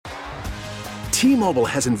T-Mobile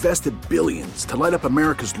has invested billions to light up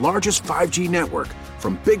America's largest 5G network,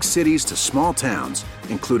 from big cities to small towns,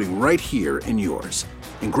 including right here in yours.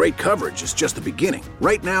 And great coverage is just the beginning.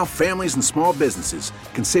 Right now, families and small businesses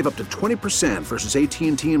can save up to 20% versus AT&T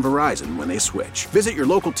and Verizon when they switch. Visit your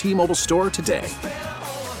local T-Mobile store today.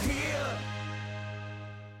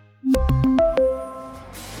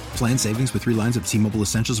 Plan savings with 3 lines of T-Mobile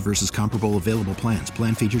Essentials versus comparable available plans.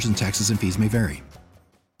 Plan features and taxes and fees may vary.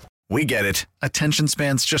 We get it. Attention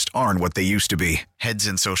spans just aren't what they used to be. Heads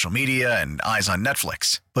in social media and eyes on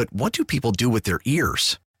Netflix. But what do people do with their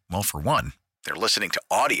ears? Well, for one, they're listening to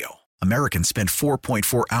audio. Americans spend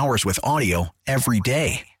 4.4 hours with audio every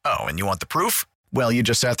day. Oh, and you want the proof? Well, you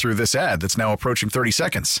just sat through this ad that's now approaching 30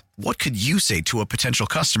 seconds. What could you say to a potential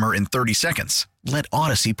customer in 30 seconds? Let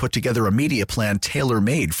Odyssey put together a media plan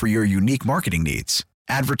tailor-made for your unique marketing needs.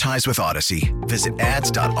 Advertise with Odyssey. Visit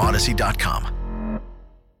ads.odyssey.com.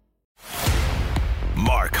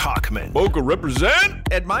 Mark Hochman. Boca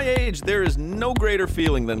represent. At my age, there is no greater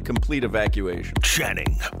feeling than complete evacuation.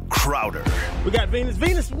 Channing Crowder. We got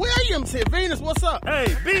Venus Williams here. Venus, what's up?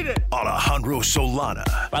 Hey, beat it. Alejandro Solana.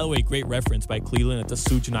 By the way, great reference by Cleveland at the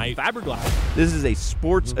Suit Night. Fiberglass. This is a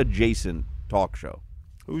sports-adjacent talk show.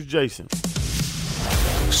 Who's Jason?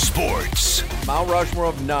 Sports. Mount Rushmore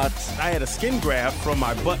of nuts. I had a skin graft from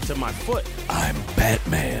my butt to my foot. I'm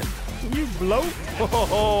Batman. You bloat?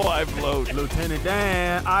 Oh, I bloat. Lieutenant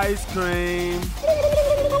Dan, ice cream.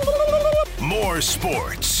 More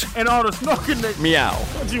sports. And all the smoking that... Meow.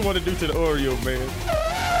 What you want to do to the Oreo, man?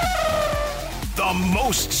 The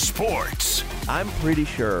most sports. I'm pretty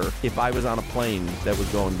sure if I was on a plane that was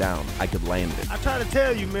going down, I could land it. I try to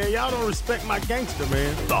tell you, man, y'all don't respect my gangster,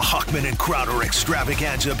 man. The Hochman and Crowder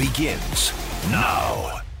extravaganza begins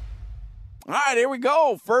now. All right, here we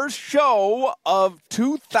go. First show of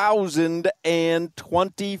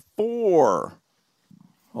 2024.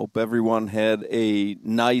 Hope everyone had a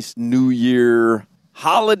nice New Year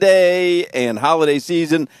holiday and holiday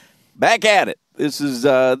season. Back at it. This is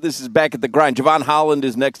back at the grind. Jevon Holland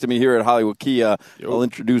is next to me here at Hollywood Kia. I'll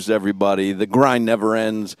introduce everybody. The grind never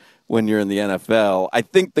ends when you're in the NFL. I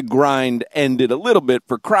think the grind ended a little bit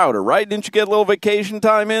for Crowder, right? Didn't you get a little vacation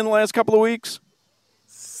time in the last couple of weeks?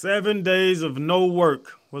 7 days of no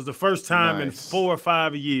work was the first time in 4 or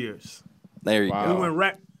 5 years. There you go. We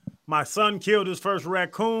went my son killed his first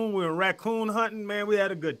raccoon. We were raccoon hunting. Man, we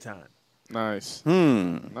had a good time. Nice.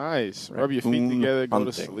 Nice. Rub your feet together, go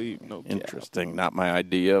to sleep. No Interesting. Cap. Not my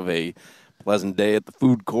idea of a pleasant day at the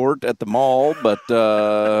food court at the mall, but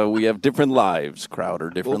we have different lives, Crowder.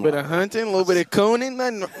 Different lives. A little bit of hunting, a little bit of cooning.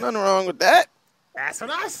 Nothing wrong with that. That's what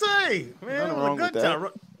I say. Man, nothing it was wrong a good with time.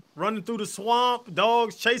 That. Running through the swamp,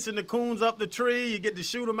 dogs chasing the coons up the tree. You get to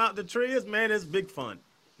shoot them out the trees. Man, it's big fun.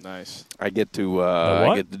 Nice. I get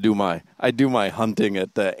to do my hunting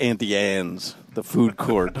at Auntie Anne's, the food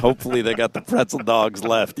court. Hopefully they got the pretzel dogs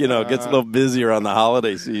left. You know, it gets a little busier on the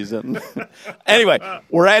holiday season. Anyway,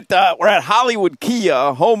 we're at Hollywood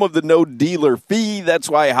Kia, home of the no dealer fee. That's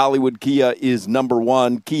why Hollywood Kia is number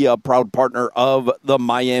one. Kia, proud partner of the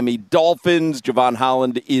Miami Dolphins. Jevon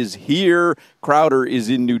Holland is here. Crowder is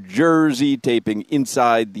in New Jersey, taping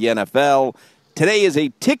Inside the NFL. Today is a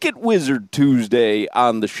Ticket Wizard Tuesday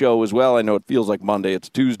on the show as well. I know it feels like Monday. It's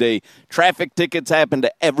Tuesday. Traffic tickets happen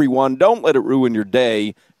to everyone. Don't let it ruin your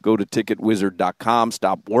day. Go to ticketwizard.com.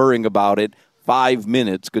 Stop worrying about it. 5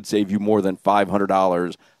 minutes could save you more than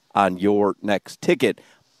 $500 on your next ticket.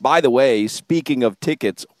 By the way, speaking of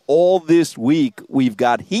tickets, all this week we've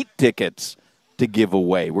got Heat tickets to give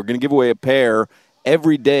away. We're going to give away a pair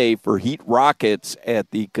every day for Heat Rockets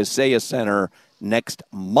at the Kaseya Center next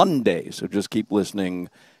Monday. So just keep listening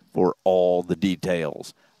for all the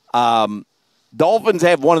details. Dolphins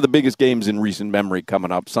have one of the biggest games in recent memory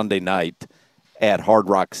coming up Sunday night at Hard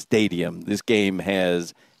Rock Stadium. This game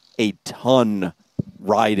has a ton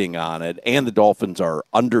riding on it, and the Dolphins are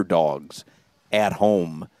underdogs at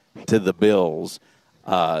home to the Bills.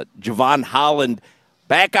 Jevon Holland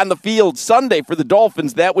back on the field Sunday for the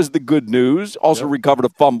Dolphins. That was the good news. Also recovered a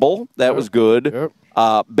fumble. That was good. Yep.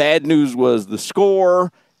 Bad news was the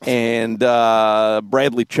score, and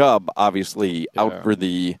Bradley Chubb, obviously, out for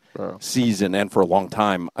the season and for a long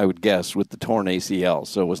time, I would guess, with the torn ACL.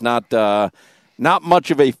 So it was not much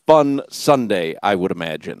of a fun Sunday, I would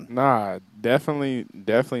imagine. Nah, definitely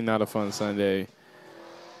not a fun Sunday.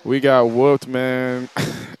 We got whooped, man.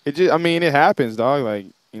 It happens, dog. Like,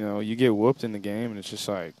 you get whooped in the game, and it's just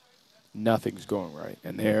like nothing's going right.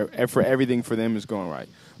 And for everything for them is going right.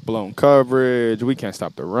 Blown coverage. We can't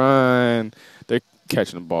stop the run. They're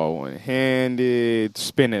catching the ball one-handed,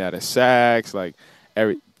 spinning out of sacks. Like,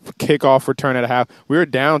 kickoff return at a half. We were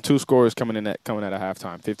down 2 scores coming at a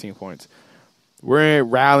halftime, 15 points. We're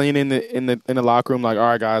rallying in the locker room like, all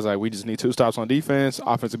right, guys, like we just need 2 stops on defense.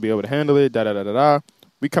 Offense to be able to handle it.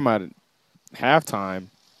 We come out at halftime.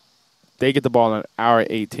 They get the ball in hour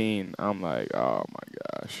 18. I'm like, oh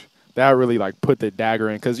my gosh. That really like put the dagger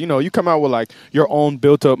in because you come out with like your own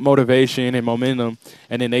built-up motivation and momentum,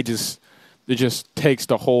 and then it just takes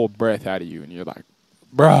the whole breath out of you, and you're like,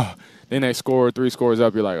 bruh. Then they score 3 scores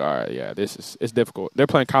up. You're like, all right, yeah, it's difficult. They're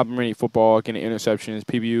playing complimentary football, getting interceptions,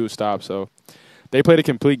 PBU stops. So they played a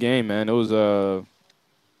complete game, man. It was a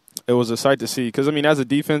sight to see because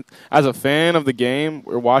as a fan of the game,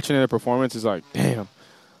 we're watching the performance. It's like, damn,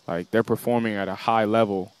 like they're performing at a high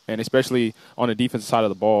level, and especially on the defensive side of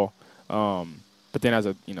the ball. But then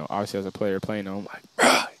obviously as a player playing, I'm like,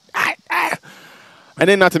 and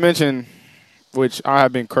then not to mention, which I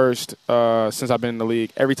have been cursed since I've been in the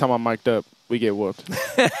league. Every time I'm mic'd up, we get whooped.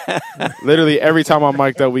 Literally every time I'm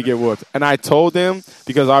mic'd up, we get whooped. And I told them,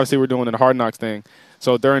 because obviously we're doing the Hard Knocks thing.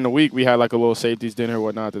 So during the week, we had like a little safeties dinner or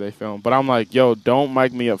whatnot that they filmed. But I'm like, yo, don't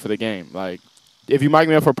mic me up for the game. Like, if you mic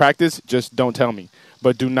me up for practice, just don't tell me.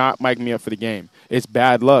 But do not mic me up for the game. It's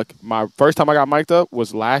bad luck. My first time I got mic'd up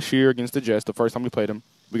was last year against the Jets, the first time we played them.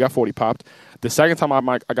 We got 40 popped. The second time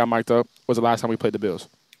I got mic'd up was the last time we played the Bills.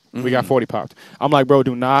 We got 40 popped. I'm like, bro,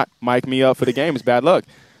 do not mic me up for the game. It's bad luck.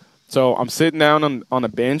 So I'm sitting down on a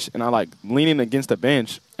bench, and I like leaning against the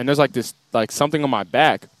bench, and there's like this like something on my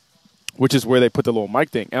back, which is where they put the little mic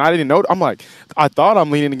thing. And I didn't know. I'm like, I thought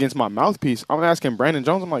I'm leaning against my mouthpiece. I'm asking Brandon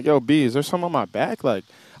Jones. I'm like, yo, B, is there something on my back? Like,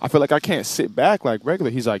 I feel like I can't sit back like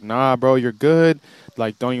regular. He's like, nah, bro, you're good.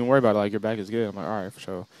 Like, don't even worry about it. Like, your back is good. I'm like, all right, for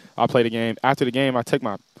sure. I'll play the game. After the game,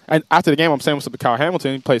 and after the game, I'm saying what's up to Kyle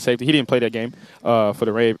Hamilton. He played safety. He didn't play that game for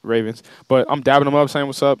the Ravens. But I'm dabbing him up, saying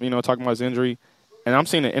what's up, talking about his injury. And I'm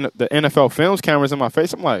seeing the NFL films cameras in my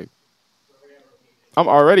face. I'm like, I'm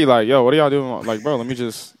already like, yo, what are y'all doing? Like, bro, let me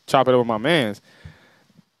just chop it up with my mans.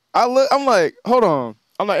 I'm like, hold on.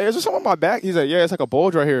 I'm like, is there something on my back? He's like, yeah, it's like a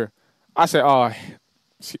bulge right here. I said, oh,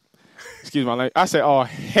 excuse my language. I said, oh,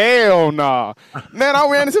 hell nah. Man, I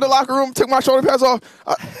ran into the locker room, took my shoulder pads off.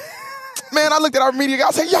 Man, I looked at our media guy.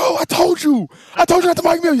 I said, yo, I told you not to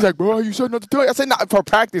mic me up. He's like, bro, you said not to do it. I said, not for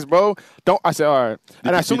practice, bro. Don't. I said, all right.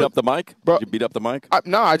 Did you beat up the mic? Bro, Did you beat up the mic?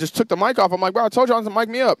 No, I just took the mic off. I'm like, bro, I told you not to mic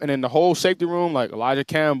me up. And then the whole safety room, like Elijah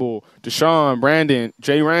Campbell, Deshaun, Brandon,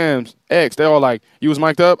 Jay Rams, X, they all like, you was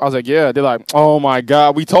mic'd up? I was like, yeah. They're like, oh, my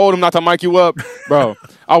God. We told him not to mic you up. Bro,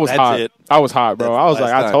 I was hot. It. I was hot, bro. That's I was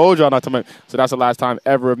like, time. I told y'all not to mic. So that's the last time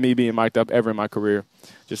ever of me being mic'd up ever in my career.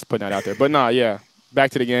 Just putting that out there. But, nah, yeah,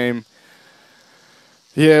 back to the game.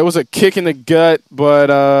 Yeah, it was a kick in the gut, but,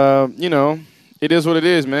 it is what it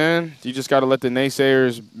is, man. You just got to let the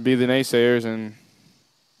naysayers be the naysayers and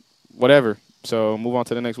whatever. So move on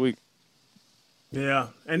to the next week. Yeah,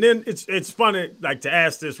 and then it's funny, like, to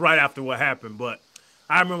ask this right after what happened, but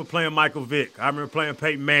I remember playing Michael Vick. I remember playing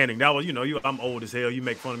Peyton Manning. That was, I'm old as hell. You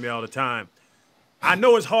make fun of me all the time. I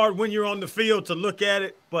know it's hard when you're on the field to look at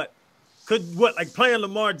it, but like playing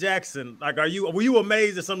Lamar Jackson, like, were you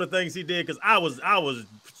amazed at some of the things he did? Because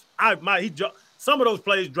some of those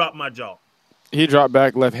plays dropped my jaw. He dropped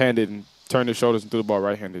back left-handed and turned his shoulders and threw the ball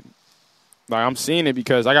right-handed. Like, I'm seeing it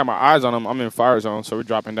because I got my eyes on him. I'm in fire zone, so we're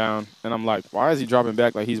dropping down. And I'm like, why is he dropping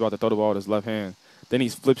back like he's about to throw the ball with his left hand? Then he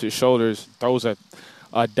flips his shoulders, throws a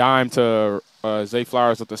dime to Zay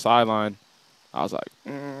Flowers at the sideline. I was like,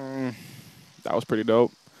 that was pretty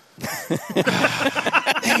dope.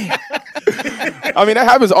 I mean, that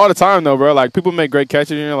happens all the time, though, bro. Like, people make great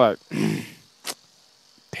catches, and you're like, damn,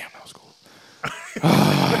 that was cool.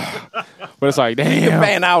 But it's like, damn. You can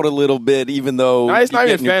fan out a little bit, even though no, it's not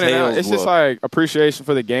even fanning out. It's whooped. just, like, appreciation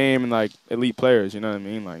for the game and, like, elite players, you know what I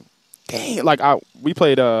mean? Like, damn. Like, we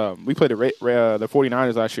played the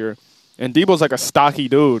 49ers last year, and Debo's, like, a stocky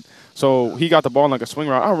dude. So he got the ball in, like, a swing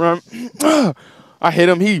route. I run. I hit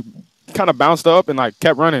him. He kind of bounced up and, like,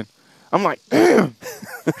 kept running. I'm like, damn.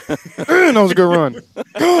 That was a good run.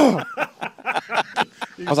 I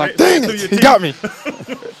was like, dang it, he got me.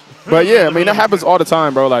 But, yeah, I mean, that happens all the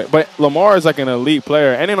time, bro. Like, but Lamar is, like, an elite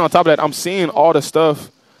player. And then on top of that, I'm seeing all the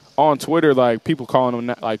stuff on Twitter, like, people calling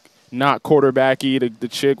him, not quarterbacky. The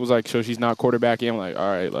chick was like, so she's not quarterbacky. I'm like,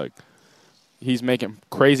 all right, like, he's making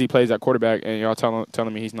crazy plays at quarterback, and y'all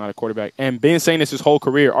telling me he's not a quarterback. And been saying this his whole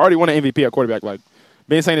career. Already won an MVP at quarterback, like,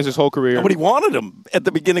 been saying this his whole career. Nobody wanted him at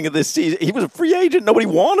the beginning of this season. He was a free agent. Nobody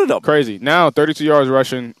wanted him. Crazy. Now 32 yards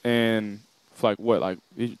rushing and for like what? Like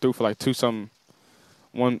he threw for like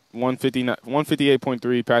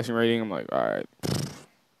 158.3 passing rating. I'm like, all right.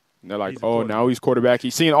 And they're like, oh, now he's quarterback.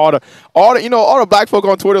 He's seeing all the black folk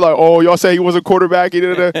on Twitter like, oh, y'all say he wasn't quarterback.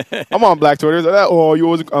 I'm on black Twitter. Like, oh, you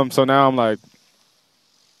wasn't. So now I'm like,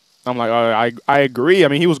 I agree. I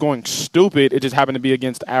mean, he was going stupid. It just happened to be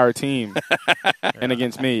against our team and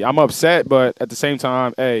against me. I'm upset, but at the same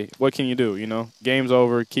time, hey, what can you do? Game's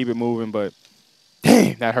over. Keep it moving. But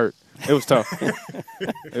damn, that hurt. It was tough.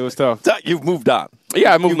 It was tough. You've moved on.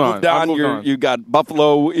 Yeah, I moved on. You got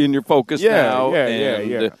Buffalo in your focus now.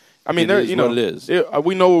 Yeah. I mean, what it is.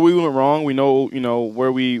 We know where we went wrong. We know,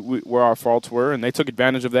 where our faults were, and they took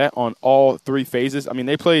advantage of that on all three phases. I mean,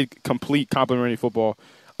 they played complete complementary football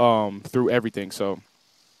through everything. So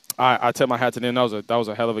I tip my hat to them. That was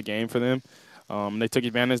a hell of a game for them. They took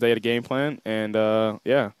advantage. They had a game plan, and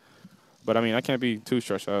yeah. But I mean, I can't be too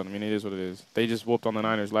stressed out. I mean, it is what it is. They just whooped on the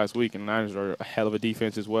Niners last week, and the Niners are a hell of a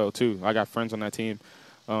defense as well too. I got friends on that team,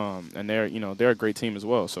 and they're a great team as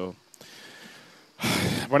well. So.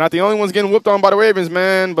 We're not the only ones getting whooped on by the Ravens,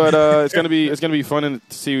 man. But it's gonna be fun to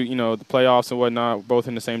see the playoffs and whatnot, both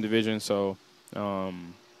in the same division. So,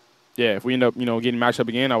 yeah, if we end up getting matched up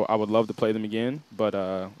again, I would love to play them again. But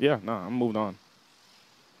I'm moved on.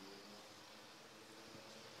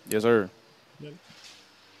 Yes, sir.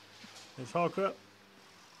 It's Hoch up.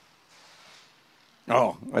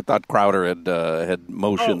 Oh, I thought Crowder had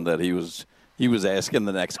motioned that he was asking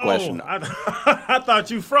the next question. I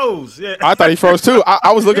thought you froze. Yeah. I thought he froze too.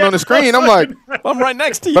 I was looking on the screen. I'm like, I'm right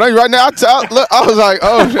next to you. But right now, I was like,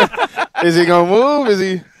 oh, is he gonna move? Is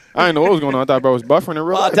he? I didn't know what was going on. I thought bro was buffering in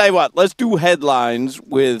real life. I'll tell you what. Let's do headlines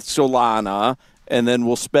with Solana, and then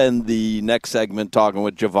we'll spend the next segment talking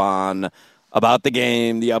with Jevon about the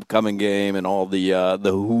game, the upcoming game, and all the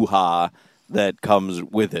hoo-ha that comes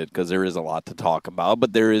with it, because there is a lot to talk about.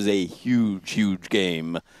 But there is a huge, huge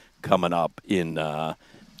game coming up in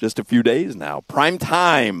just a few days now. Prime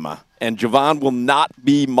time. And Jevon will not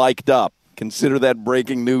be mic'd up. Consider that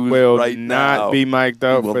breaking news right now. Will not be mic'd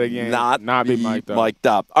up for the game. Not be mic'd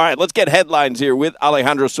up. All right, let's get headlines here with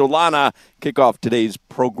Alejandro Solana. Kick off today's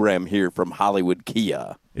program here from Hollywood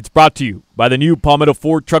Kia. It's brought to you by the new Palmetto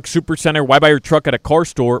Ford Truck Supercenter. Why buy your truck at a car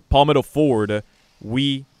store? Palmetto Ford,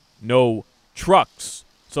 we know trucks.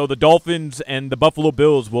 So the Dolphins and the Buffalo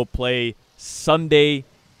Bills will play Sunday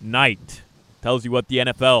night. Tells you what the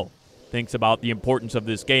NFL thinks about the importance of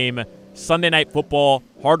this game. Sunday Night Football,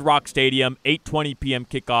 Hard Rock Stadium, 8:20 p.m.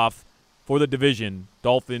 kickoff for the division.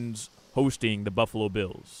 Dolphins hosting the Buffalo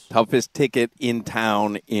Bills. Toughest ticket in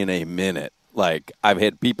town in a minute. Like, I've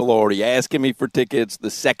had people already asking me for tickets.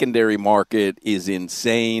 The secondary market is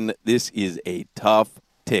insane. This is a tough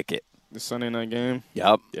ticket. The Sunday night game?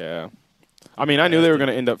 Yep. Yeah. I mean, I knew they were going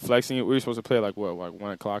to end up flexing it. We were supposed to play like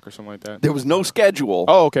 1 o'clock or something like that. There was no schedule.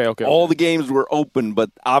 Oh, okay. All the games were open,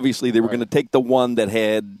 but obviously they were going to take the one that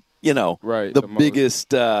had, the biggest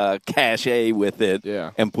cachet with it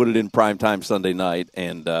and put it in primetime Sunday night.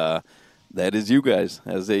 And that is you guys.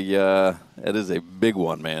 That is a big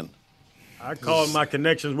one, man. I called my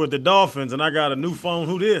connections with the Dolphins, and I got a new phone.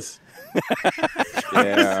 Who this?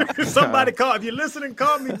 Yeah. Somebody call. If you're listening,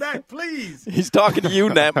 call me back, please. He's talking to you,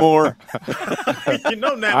 Nat Moore. You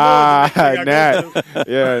know Nat Moore. Nat.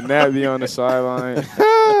 Yeah, Nat be on the sideline.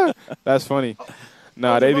 That's funny.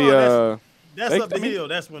 Nah, they be That's up the hill.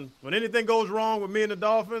 That's when anything goes wrong with me and the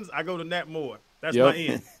Dolphins, I go to Nat Moore. That's my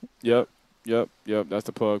end. Yep. That's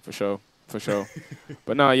the plug for sure.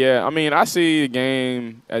 But no, yeah. I mean, I see the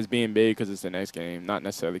game as being big because it's the next game, not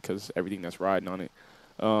necessarily because everything that's riding on it.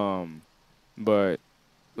 But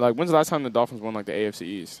like, when's the last time the Dolphins won like the AFC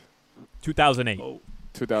East? 2008.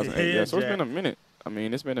 2008. Yeah. So it's been a minute. I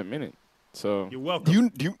mean, it's been a minute. So you're welcome.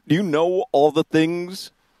 Do you know all the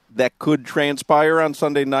things that could transpire on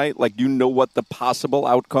Sunday night? Like, do you know what the possible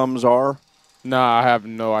outcomes are? Nah, I have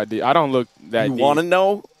no idea. I don't look that deep. You want to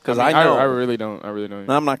know? Because I know. I really don't.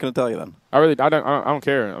 No, I'm not going to tell you then. I don't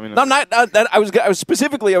care. I mean, no, not that. I was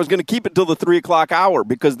going to keep it till the 3:00 hour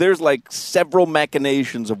because there's like several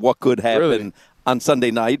machinations of what could happen on Sunday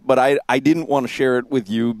night. But I didn't want to share it with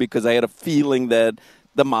you because I had a feeling that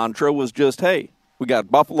the mantra was just, hey, we got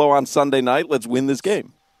Buffalo on Sunday night. Let's win this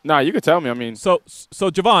game. Nah, you could tell me. I mean, so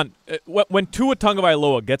Jevon, when Tua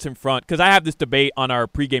Tagovailoa gets in front, because I have this debate on our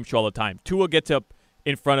pregame show all the time. Tua gets up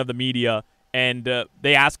in front of the media, and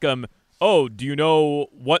they ask him, "Oh, do you know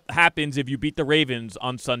what happens if you beat the Ravens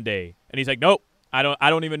on Sunday?" And he's like, "Nope, I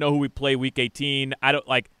don't even know who we play Week 18. I don't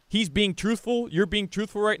like." He's being truthful. You're being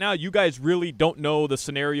truthful right now. You guys really don't know the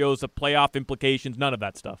scenarios, the playoff implications, none of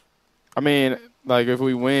that stuff. I mean, like if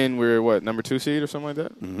we win, we're what, number 2 seed or something like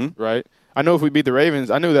that, mm-hmm. right? I know if we beat the Ravens,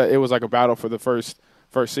 I knew that it was like a battle for the first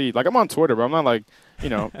first seed. Like, I'm on Twitter, but I'm not like, you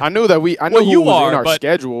know, I knew who was in our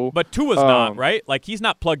schedule. But Tua's not, right? Like, he's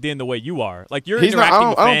not plugged in the way you are. Like, you're he's interacting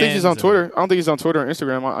not, I don't think he's on fans Twitter. I don't think he's on Twitter or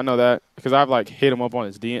Instagram. I know that because I've, like, hit him up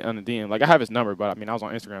on the DM. Like, I have his number, but, I mean, I was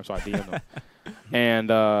on Instagram, so I DM'd him. And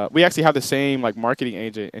we actually have the same, like, marketing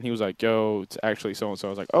agent, and he was like, yo, it's actually so-and-so. I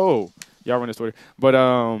was like, oh, y'all run this Twitter. But,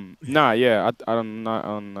 I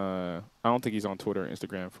don't think he's on Twitter or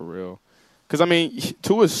Instagram for real. Because, I mean,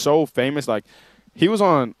 Tua's so famous, like, he was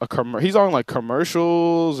on he's on like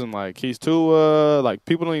commercials and like he's Tua, like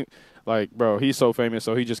people don't even, like, bro, he's so famous,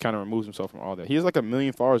 so he just kind of removes himself from all that. He has like 1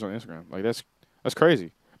 million followers on Instagram. Like that's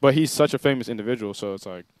crazy. But he's such a famous individual, so it's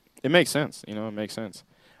like it makes sense, you know, it makes sense.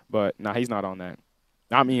 But he's not on that.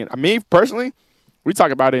 I mean personally, we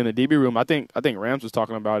talk about it in the DB room. I think Rams was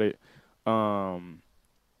talking about it.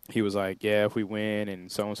 He was like, yeah, if we win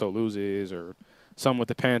and so and so loses, or some with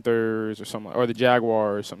the Panthers or something, or the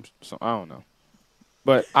Jaguars, some I don't know.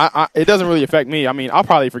 But it doesn't really affect me. I mean, I'll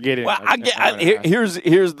probably forget it. Well,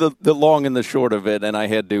 here's the long and the short of it, and I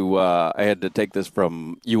had to take this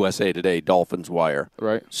from USA Today, Dolphins Wire.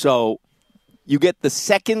 Right. So you get the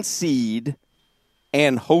 2nd seed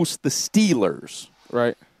and host the Steelers.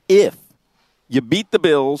 Right. If you beat the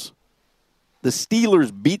Bills, the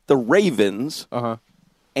Steelers beat the Ravens,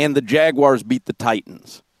 and the Jaguars beat the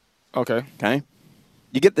Titans. Okay.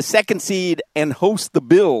 You get the 2nd seed and host the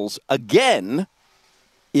Bills again.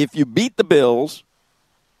 If you beat the Bills,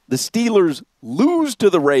 the Steelers lose to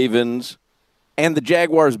the Ravens, and the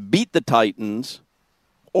Jaguars beat the Titans,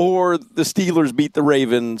 or the Steelers beat the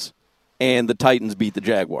Ravens, and the Titans beat the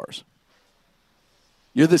Jaguars.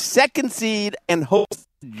 You're the 2nd seed and host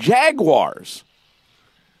the Jaguars.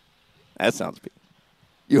 That sounds big.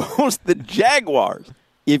 You host the Jaguars.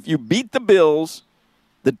 If you beat the Bills,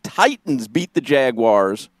 the Titans beat the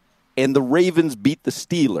Jaguars, and the Ravens beat the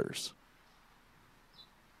Steelers.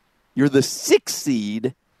 You're the 6th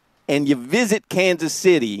seed, and you visit Kansas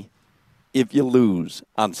City if you lose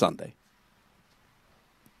on Sunday.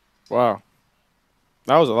 Wow.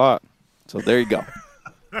 That was a lot. So there you go.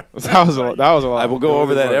 That was a lot. I will go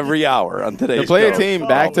over that every hour on today's show. To play a team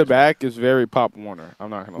back-to-back is very Pop Warner. I'm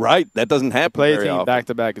not going to lie. Right? That doesn't happen play very a team often.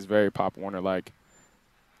 back-to-back is very Pop Warner. Like,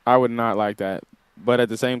 I would not like that. But at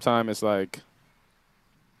the same time, it's like,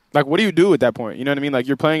 what do you do at that point? You know what I mean? Like,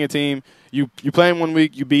 you're playing a team. You play them 1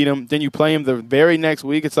 week, you beat them. Then you play them the very next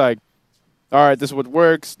week. It's like, all right, this is what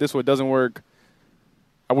works. This is what doesn't work.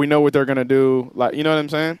 We know what they're going to do. Like, you know what I'm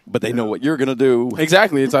saying? But they know what you're going to do.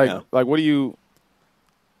 Exactly. It's like, what are you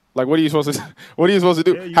supposed to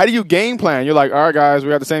do? Yeah, how do you game plan? You're like, all right, guys,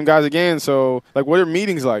 we got the same guys again. So, like, what are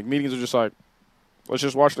meetings like? Meetings are just like, let's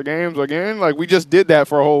just watch the games again. Like, we just did that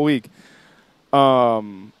for a whole week.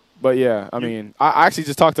 But yeah, I mean, I actually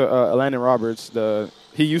just talked to Landon Roberts.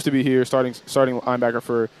 He used to be here, starting linebacker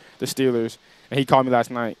for the Steelers, and he called me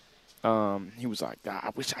last night. He was like,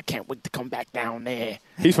 I can't wait to come back down there.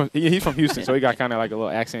 He's from Houston, so he got kind of like a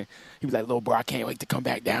little accent. He was like, little bro, I can't wait to come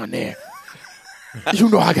back down there. You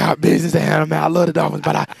know I got business to handle, man. I love the Dolphins,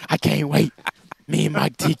 but I can't wait. Me and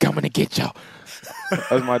Mike T coming to get y'all.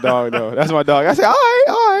 That's my dog, though. That's my dog. I said, all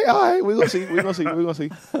right. We're going to see.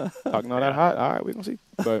 Talking all that hot. All right, we're going to see.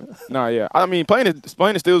 But, yeah. I mean, playing the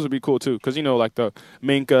Steelers would be cool, too, because, you know, like the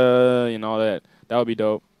Minka and all that. That would be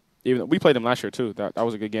dope. Even we played them last year, too. That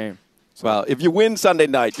was a good game. So. Well, if you win Sunday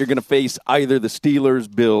night, you're going to face either the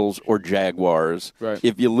Steelers, Bills, or Jaguars. Right.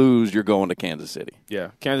 If you lose, you're going to Kansas City.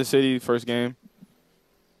 Yeah. Kansas City, first game.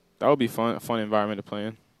 That would be fun environment to play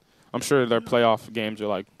in. I'm sure their playoff games are,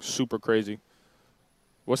 like, super crazy.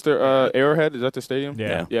 What's their Arrowhead? Is that the stadium?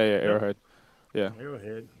 Yeah. Yeah, Arrowhead. Yeah.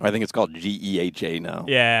 Arrowhead. I think it's called GEHA now.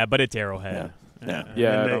 Yeah, but it's Arrowhead.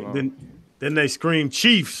 Yeah. Then they scream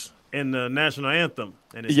Chiefs in the national anthem.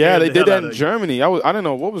 And they did that in Germany. I don't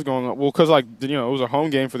know what was going on. Well, because it was a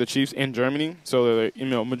home game for the Chiefs in Germany, so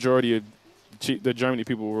majority of the Germany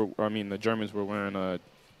people the Germans were wearing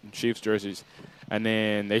Chiefs jerseys, and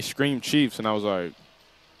then they screamed Chiefs, and I was like,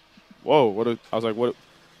 whoa! What?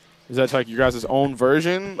 Is that like your guys' own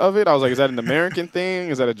version of it? I was like, is that an American thing?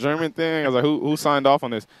 Is that a German thing? I was like, who signed off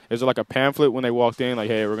on this? Is there like a pamphlet when they walked in, like,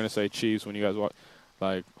 hey, we're gonna say Chiefs when you guys walk?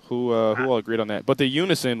 Like, who all agreed on that? But the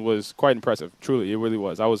unison was quite impressive. Truly, it really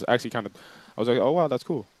was. I was actually I was like, oh wow, that's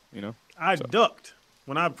cool. You know. I ducked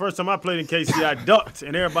first time I played in KC. I ducked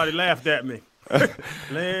and everybody laughed at me.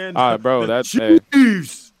 Land all right, bro. That's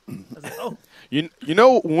Chiefs. I was like, oh. You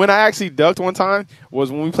know when I actually ducked one time was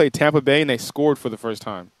when we played Tampa Bay and they scored for the first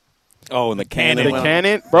time. Oh, and the cannon. The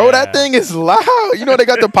cannon. Bro, that thing is loud. You know they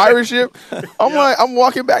got the pirate ship? I'm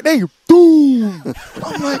walking back. They boom.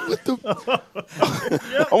 I'm like, what the?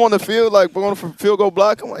 I'm on the field, like, going for field goal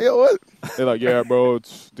block. I'm like, yo, what? They're like, yeah, bro,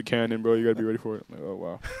 it's the cannon, bro. You got to be ready for it. I'm like, oh,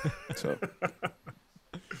 wow. So,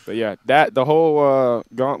 but, yeah, the whole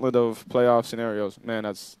gauntlet of playoff scenarios, man,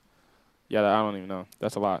 I don't even know.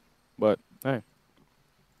 That's a lot. But, hey.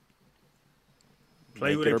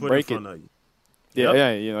 Play what they put in front of you. Yeah,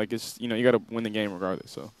 like it's you got to win the game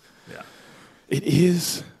regardless. So, yeah, it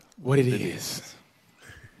is what it is.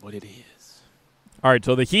 What it is. All right,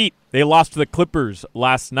 so the Heat, they lost to the Clippers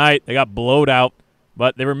last night. They got blowed out,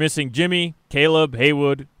 but they were missing Jimmy, Caleb,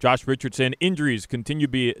 Haywood, Josh Richardson. Injuries continue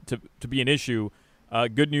to be an issue.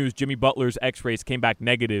 Good news, Jimmy Butler's X-rays came back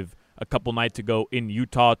negative a couple nights ago in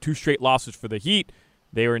Utah. 2 straight losses for the Heat.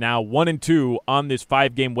 They are now 1-2 on this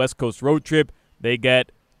 5-game West Coast road trip. They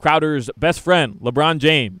get Crowder's best friend, LeBron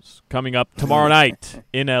James, coming up tomorrow night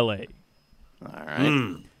in L.A. All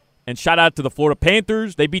right. And shout out to the Florida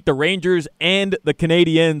Panthers. They beat the Rangers and the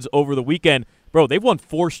Canadiens over the weekend. Bro, they've won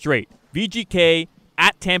 4 straight. VGK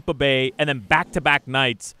at Tampa Bay, and then back-to-back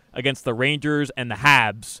nights against the Rangers and the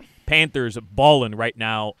Habs. Panthers balling right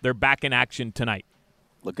now. They're back in action tonight.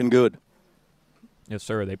 Looking good. Yes,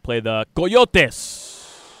 sir. They play the Coyotes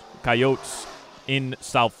in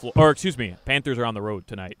South Florida. Or, excuse me, Panthers are on the road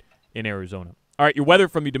tonight in Arizona. All right, your weather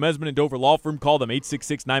from the DeMesman and Dover Law Firm. Call them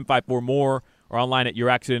 866-954-MORE or online at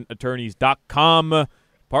youraccidentattorneys.com.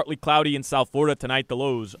 Partly cloudy in South Florida tonight. The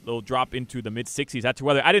lows, they'll drop into the mid-60s. That's your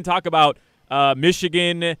weather. I didn't talk about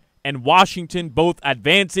Michigan and Washington both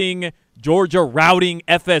advancing. Georgia routing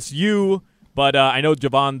FSU. But I know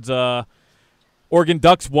Javon's Oregon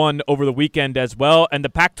Ducks won over the weekend as well. And the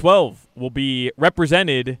Pac-12 will be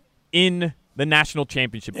represented in the national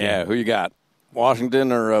championship game. Yeah, who you got?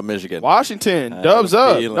 Washington or Michigan? Washington. Dubs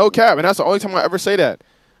up. No cap. And that's the only time I ever say that.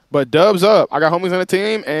 But dubs up. I got homies on the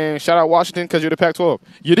team, and shout out Washington because you're the Pac-12.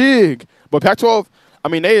 You dig? But Pac-12, I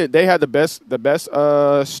mean, they had the best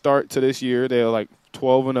start to this year. They were like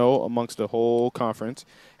 12-0 amongst the whole conference.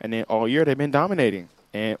 And then all year they've been dominating.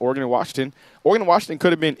 And Oregon and Washington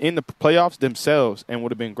could have been in the playoffs themselves and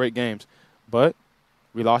would have been great games. But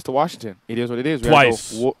we lost to Washington. It is what it is.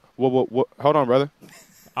 Twice. Hold on, brother.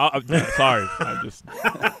 Sorry.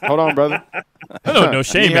 Hold on, brother. No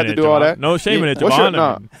shame in it, Javon. No shame in it,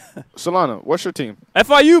 Javon. Solana, what's your team?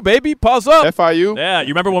 FIU, baby. Pause up. FIU? Yeah, you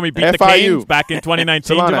remember when we beat the Canes back in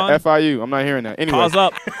 2019, Solana, Javon? FIU. I'm not hearing that. Anyway. Pause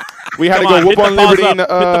up. We had to go whoop on Liberty in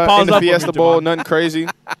the Fiesta Bowl. Nothing crazy.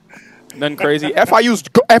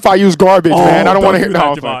 FIU's garbage, man. I don't want to hear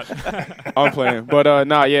that. I'm playing. But,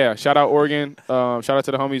 shout out Oregon. Shout out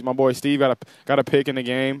to the homies. My boy Steve got a pick in the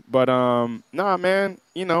game. But, man,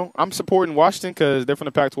 I'm supporting Washington because they're from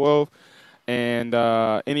the Pac-12. And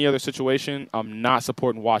any other situation, I'm not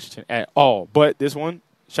supporting Washington at all. But this one,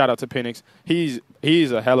 shout out to Penix. He's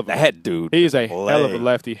a hell of a head dude. He's a hell of a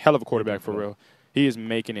lefty, hell of a quarterback for real. He is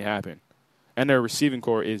making it happen. And their receiving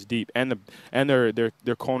core is deep, and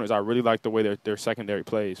their corners. I really like the way their secondary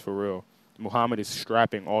plays for real. Muhammad is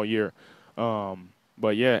strapping all year,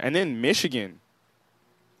 but yeah. And then Michigan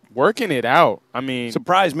working it out. I mean,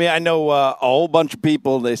 surprised me. I know a whole bunch of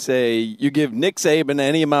people. They say you give Nick Saban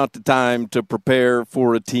any amount of time to prepare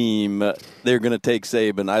for a team, they're going to take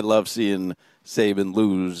Saban. I love seeing Saban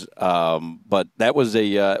lose, but that was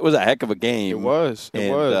it was a heck of a game. It was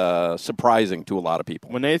surprising to a lot of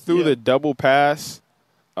people when they threw the double pass.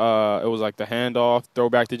 It was like the handoff,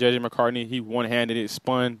 throw back to JJ McCartney. He one-handed it,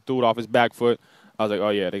 spun, threw it off his back foot. I was like, oh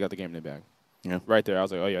yeah, they got the game in their bag. Yeah, right there. I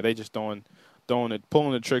was like, oh yeah, they just throwing it,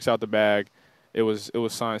 pulling the tricks out the bag. It was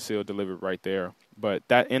signed, sealed, delivered right there. But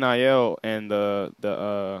that NIL and the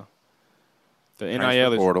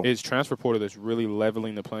NIL is transfer portal that's really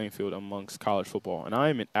leveling the playing field amongst college football, and I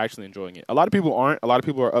am actually enjoying it. A lot of people aren't. A lot of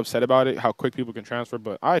people are upset about it, how quick people can transfer,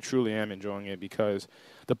 but I truly am enjoying it because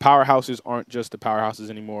the powerhouses aren't just the powerhouses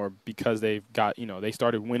anymore because they've got, they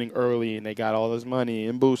started winning early and they got all this money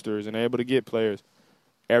and boosters and they're able to get players.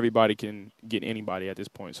 Everybody can get anybody at this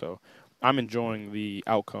point, so I'm enjoying the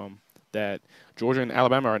outcome that Georgia and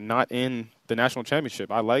Alabama are not in the national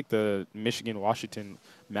championship. I like the Michigan-Washington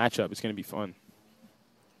matchup. It's going to be fun.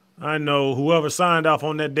 I know whoever signed off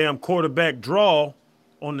on that damn quarterback draw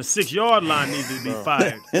on the 6-yard line needs to be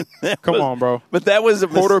fired. Come on, bro. But that was a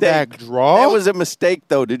quarterback draw. That was a mistake,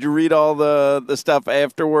 though. Did you read all the stuff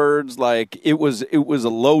afterwards? Like it was a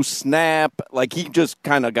low snap. Like he just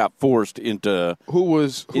kind of got forced into. Who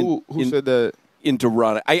said that? Into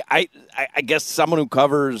running. I guess someone who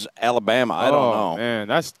covers Alabama. I don't know. Man,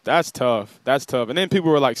 that's tough. And then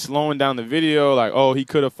people were like slowing down the video, like, oh, he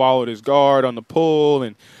could have followed his guard on the pull,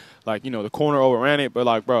 and Like, the corner overran it. But,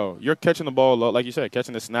 like, bro, you're catching the ball low. Like you said,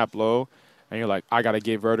 catching the snap low. And you're like, I got to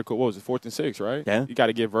get vertical. What was it, 4th and 6, right? Yeah. You got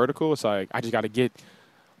to get vertical. It's like, I just got to get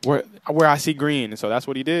where I see green. And so that's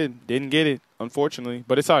what he did. Didn't get it, unfortunately.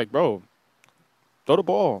 But it's like, bro, throw the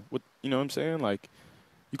ball. You know what I'm saying? Like,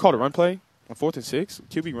 you called a run play on 4th and 6,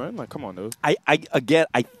 QB run? Like, come on, dude. I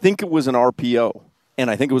think it was an RPO, and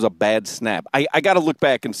I think it was a bad snap. I got to look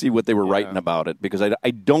back and see what they were writing about it, because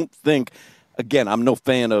I don't think, again, I'm no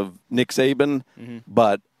fan of Nick Saban,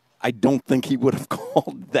 but I don't think he would have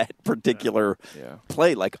called that particular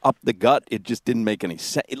play, like, up the gut. It just didn't make any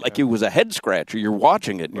sense. Like, it was a head scratcher. You're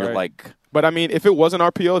watching it, and you're like... But, I mean, if it was an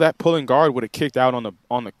RPO, that pulling guard would have kicked out on the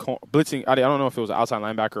blitzing. I don't know if it was an outside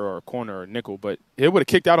linebacker or a corner or a nickel, but it would have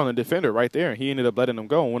kicked out on the defender right there, and he ended up letting them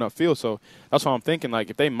go and went upfield. So that's what I'm thinking. Like,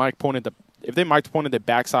 if they mic pointed the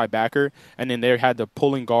backside backer, and then they had the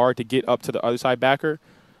pulling guard to get up to the other side backer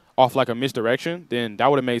off like a misdirection, then that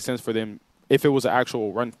would have made sense for them if it was an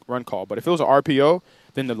actual run call. But if it was an RPO,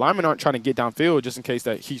 then the linemen aren't trying to get downfield just in case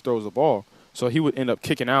that he throws the ball. So he would end up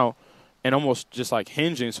kicking out and almost just like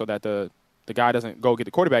hinging so that the guy doesn't go get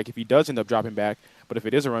the quarterback if he does end up dropping back. But if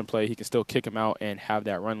it is a run play, he can still kick him out and have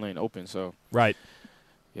that run lane open. So right.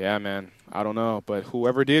 Yeah, man. I don't know. But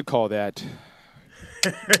whoever did call that.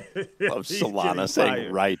 Love Solana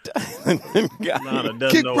saying right. Solana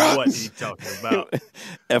doesn't know what he's talking about.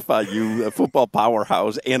 FIU, a football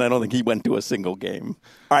powerhouse, and I don't think he went to a single game.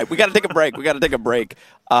 All right, we got to take a break.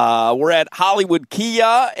 We're at Hollywood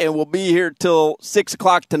Kia, and we'll be here till 6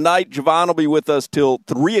 o'clock tonight. Jevon will be with us till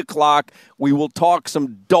 3 o'clock. We will talk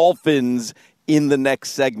some Dolphins in the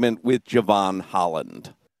next segment with Jevon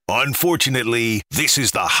Holland. Unfortunately, this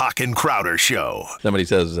is the Hoch and Crowder Show. Somebody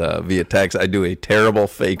says via text, I do a terrible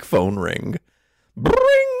fake phone ring. Bring!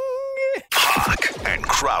 Hoch and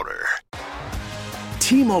Crowder.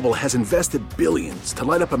 T-Mobile has invested billions to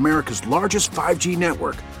light up America's largest 5G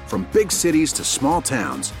network, from big cities to small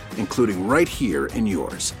towns, including right here in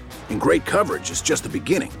yours. And great coverage is just the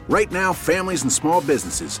beginning. Right now, families and small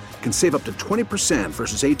businesses can save up to 20%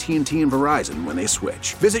 versus AT&T and Verizon when they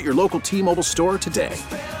switch. Visit your local T-Mobile store today.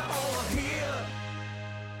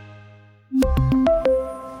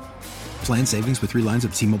 Plan savings with 3 lines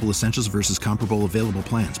of T-Mobile Essentials versus comparable available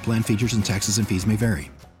plans. Plan features and taxes and fees may vary.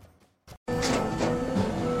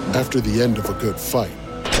 After the end of a good fight,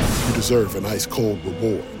 you deserve an ice-cold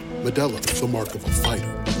reward. Modelo is the mark of a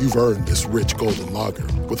fighter. You've earned this rich golden lager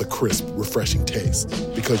with a crisp, refreshing taste.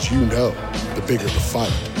 Because you know, the bigger the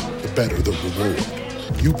fight, the better the reward.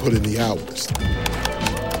 You put in the hours,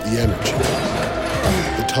 the energy,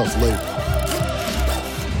 the tough labor.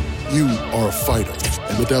 You are a fighter,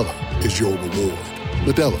 and Modelo is your reward.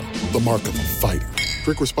 Modelo, the mark of a fighter.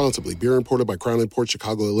 Drink responsibly. Beer imported by Crown Imports,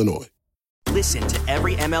 Chicago, Illinois. Listen to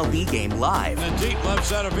every MLB game live. In the deep left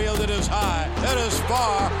center field, it is high, it is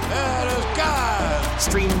far, it is gone.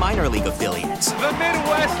 Stream minor league affiliates. The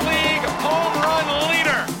Midwest League home run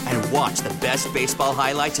leader. And watch the best baseball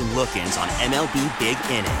highlights and look-ins on MLB Big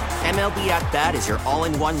Inning. MLB At Bat is your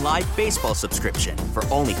all-in-one live baseball subscription for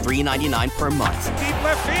only $3.99 per month. Deep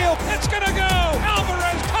left field, it's gonna go.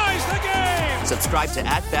 Alvarez ties the game. Subscribe to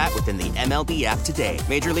At Bat within the MLB app today.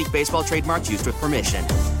 Major League Baseball trademarks used with permission.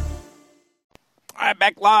 All right,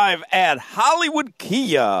 back live at Hollywood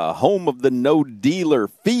Kia, home of the no dealer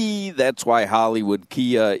fee. That's why Hollywood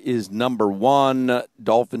Kia is number one.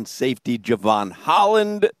 Dolphin safety Jevon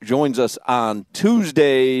Holland joins us on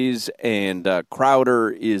Tuesdays, and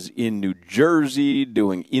Crowder is in New Jersey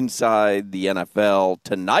doing Inside the NFL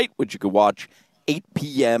tonight, which you can watch 8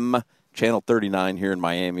 p.m., Channel 39 here in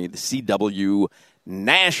Miami, the CW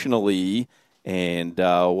nationally, and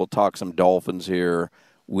we'll talk some Dolphins here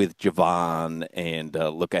with Jevon and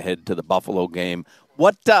look ahead to the Buffalo game.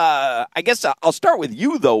 What I guess I'll start with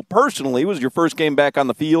you, though, personally. It was your first game back on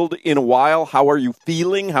the field in a while. How are you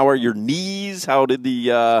feeling? How are your knees? How did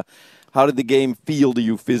the game feel to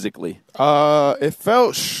you physically? It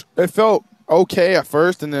felt okay at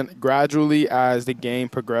first, and then gradually as the game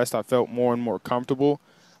progressed, I felt more and more comfortable.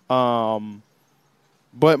 But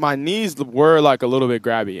my knees were like a little bit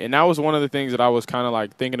grabby, and that was one of the things that I was kind of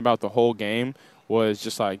like thinking about the whole game, was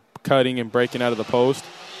just like cutting and breaking out of the post.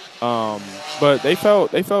 But they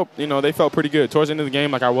felt pretty good. Towards the end of the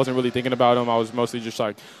game, like I wasn't really thinking about them. I was mostly just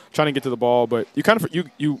like trying to get to the ball. But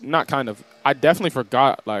I definitely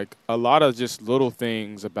forgot like a lot of just little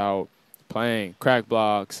things about playing, crack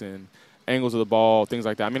blocks and angles of the ball, things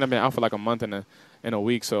like that. I mean, I've been out for like a month and a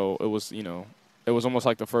week, so it was almost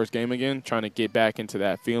like the first game again, trying to get back into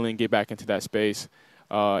that feeling, get back into that space.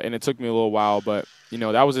 And it took me a little while, but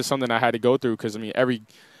that was just something I had to go through because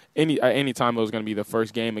any time it was going to be the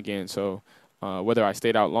first game again. So whether I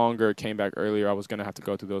stayed out longer, came back earlier, I was going to have to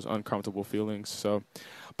go through those uncomfortable feelings. So,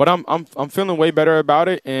 but I'm feeling way better about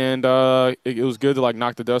it, and it was good to like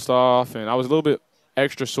knock the dust off. And I was a little bit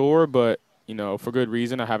extra sore, but for good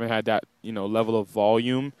reason. I haven't had that level of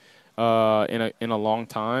volume in a long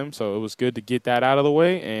time, so it was good to get that out of the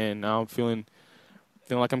way. And now I'm feeling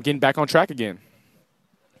like I'm getting back on track again.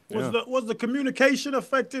 Was the communication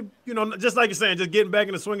effective? Just like you're saying, just getting back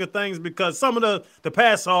in the swing of things, because some of the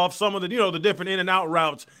pass off, some of the the different in and out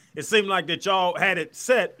routes, it seemed like that y'all had it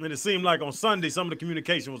set, and it seemed like on Sunday some of the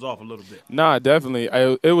communication was off a little bit. Nah, definitely.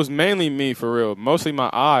 It was mainly me, for real. Mostly my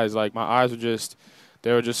eyes. Like my eyes were just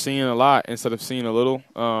seeing a lot instead of seeing a little.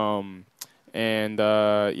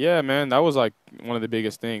 Yeah, man, that was like one of the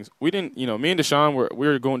biggest things. We didn't, me and Deshaun we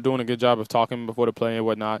were doing a good job of talking before the play and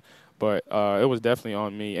whatnot. But it was definitely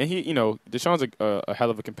on me. And he, Deshaun's a hell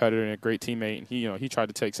of a competitor and a great teammate. And he tried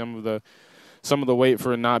to take some of the weight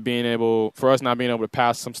for us not being able to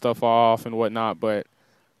pass some stuff off and whatnot. But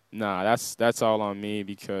nah, that's all on me,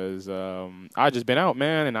 because I just been out,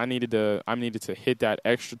 man, and I needed to hit that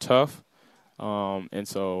extra tough. And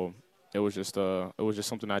so it was just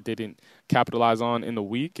something I didn't capitalize on in the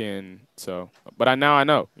week. And so, but now I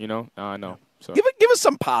know. So give us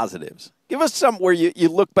some positives. Give us some where you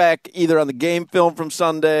look back either on the game film from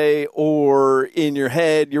Sunday or in your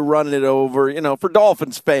head you're running it over, for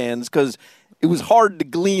Dolphins fans, because it was hard to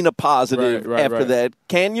glean a positive after that.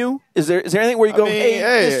 Can you? Is there anything where you go, hey,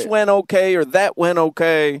 this went okay or that went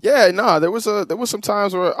okay? Yeah, no, there was some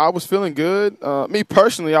times where I was feeling good. Me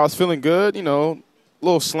personally, I was feeling good,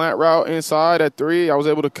 little slant route inside at 3. I was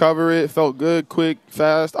able to cover it. Felt good, quick,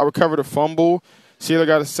 fast. I recovered a fumble. Sheila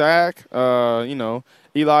got a sack.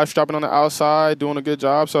 Eli strapping on the outside, doing a good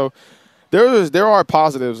job. So there are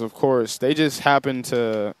positives, of course. They just happen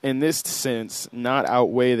to, in this sense, not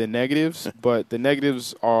outweigh the negatives. But the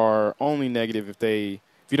negatives are only negative if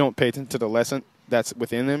you don't pay attention to the lesson that's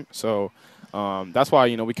within them. So that's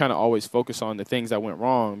why we kind of always focus on the things that went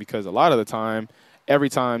wrong, because a lot of the time, every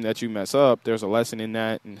time that you mess up, there's a lesson in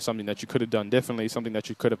that and something that you could have done differently, something that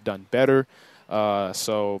you could have done better.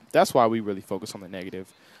 So that's why we really focus on the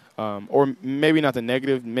negative. Or maybe not the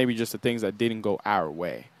negative, maybe just the things that didn't go our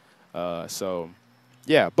way. So,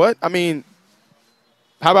 yeah. But, I mean,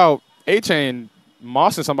 how about A-Chain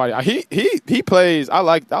mossing somebody? He plays. I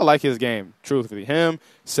like his game, truthfully. Him,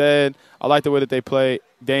 Said, I like the way that they play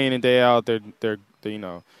day in and day out. They're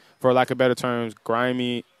for lack of better terms,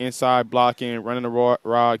 grimy, inside blocking, running the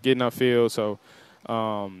rock, getting upfield. So,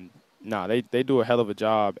 they do a hell of a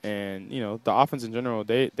job, and the offense in general,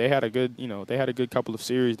 they had a good couple of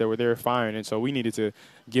series that were there firing, and so we needed to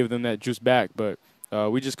give them that juice back, but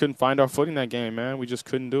we just couldn't find our footing that game, man. We just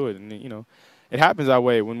couldn't do it, and it happens that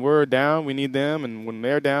way. When we're down, we need them, and when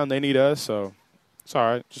they're down, they need us. So it's all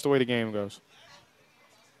right, just the way the game goes.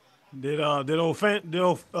 Did old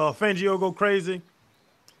Fangio go crazy?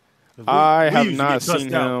 I have not seen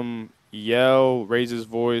him yell, raise his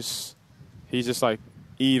voice. He's just like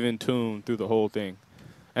even tuned through the whole thing.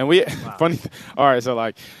 And funny. All right, so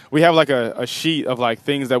like we have like a sheet of like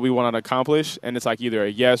things that we want to accomplish, and it's like either a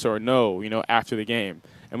yes or a no, after the game.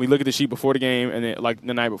 And we look at the sheet before the game, and then like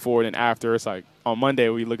the night before, and then after. It's like on Monday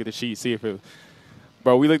we look at the sheet, see if it.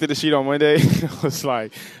 Bro, we looked at the sheet on Monday. It was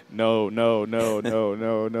like no through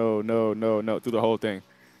the whole thing.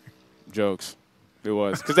 Jokes. It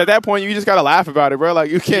was because at that point you just gotta laugh about it, bro. Like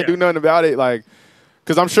you can't do nothing about it, like.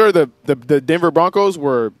 Because I'm sure the Denver Broncos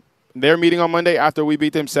were their meeting on Monday after we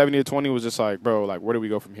beat them 70-20 was just like, bro, like where do we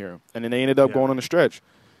go from here? And then they ended up going on the stretch.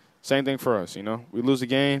 Same thing for us, We lose a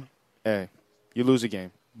game, you lose a game,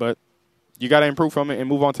 but you got to improve from it and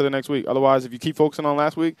move on to the next week. Otherwise, if you keep focusing on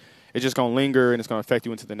last week, it's just gonna linger and it's gonna affect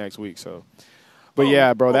you into the next week. So, but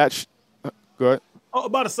yeah, bro, go ahead. I was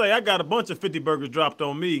about to say I got a bunch of 50 burgers dropped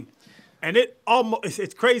on me, and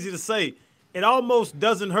it's crazy to say. It almost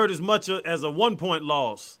doesn't hurt as much as a 1-point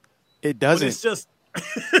loss. It doesn't. But it's just,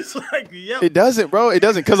 it's like, yep. It doesn't, bro. It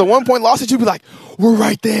doesn't. Because a 1-point loss, you'd be like, we're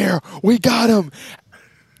right there. We got him.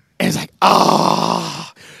 And it's like,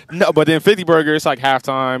 No, but then 50 burger, it's like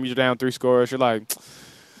halftime. You're down 3 scores. You're like,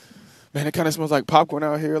 man, it kind of smells like popcorn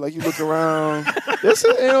out here. Like, you look around. This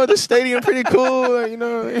stadium pretty cool. Like,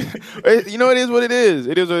 it is what it is.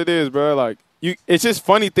 It is what it is, bro. Like, it's just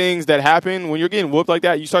funny things that happen when you're getting whooped like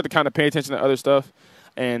that. You start to kind of pay attention to other stuff.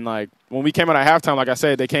 And, like, when we came out at halftime, like I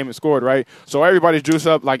said, they came and scored, right? So everybody's juiced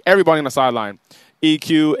up, like everybody on the sideline.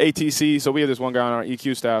 EQ, ATC. So we have this one guy on our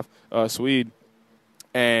EQ staff, Swede.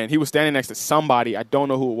 And he was standing next to somebody. I don't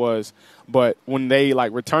know who it was. But when they,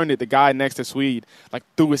 like, returned it, the guy next to Swede, like,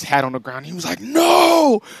 threw his hat on the ground. He was like,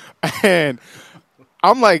 no! And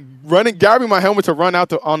I'm like grabbing my helmet to run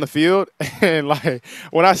out on the field, and like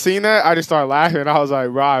when I seen that, I just started laughing. I was like,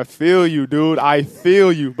 "Bro, I feel you, dude. I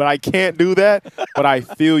feel you, but I can't do that. But I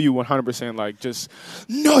feel you 100%. Like, just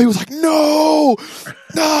no." He was like, "No,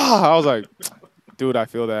 nah." I was like, "Dude, I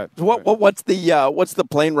feel that." What's the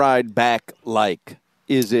plane ride back like?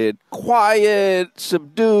 Is it quiet,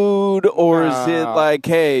 subdued, or is it like,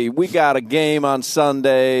 hey, we got a game on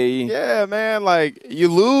Sunday? Yeah, man. Like you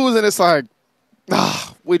lose, and it's like.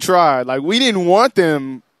 We tried. Like, we didn't want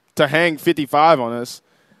them to hang 55 on us,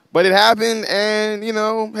 but it happened, and,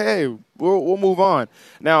 hey, we'll move on.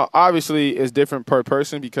 Now, obviously, it's different per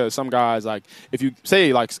person because some guys, like, if you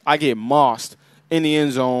say, like, I get mossed in the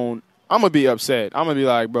end zone, I'm going to be upset. I'm going to be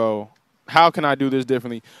like, bro, how can I do this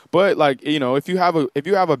differently? But, like, if you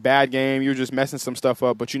have a bad game, you're just messing some stuff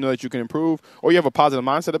up, but you know that you can improve, or you have a positive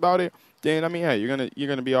mindset about it, then, I mean, hey, you're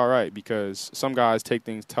gonna be all right because some guys take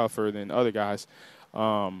things tougher than other guys.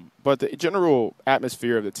 But the general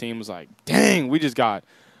atmosphere of the team was like, dang, we just got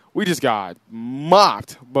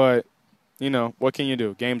mopped. But, what can you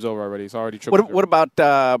do? Game's over already. It's already triple. What about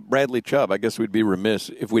Bradley Chubb? I guess we'd be remiss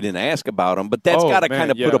if we didn't ask about him. But that's got to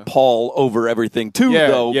kind of put a pall over everything, too,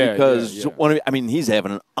 because he's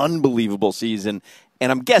having an unbelievable season.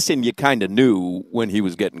 And I'm guessing you kind of knew when he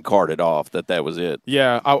was getting carted off that was it.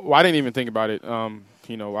 Yeah, I didn't even think about it,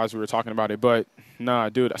 as we were talking about it. But, nah,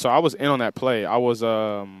 dude, so I was in on that play. I was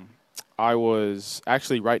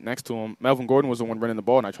actually right next to him. Melvin Gordon was the one running the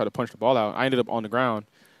ball, and I tried to punch the ball out. I ended up on the ground,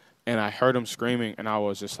 and I heard him screaming, and I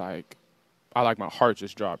was just like, my heart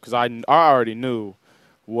just dropped because I already knew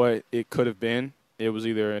what it could have been. It was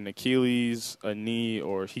either an Achilles, a knee,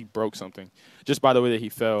 or he broke something just by the way that he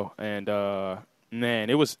fell. And, man,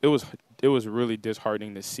 it was really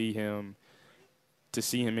disheartening to see him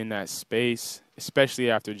in that space,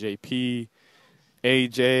 especially after JP,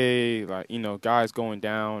 AJ, guys going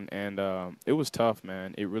down, and it was tough,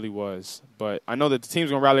 man. It really was. But I know that the team's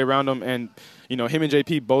gonna rally around him, and him and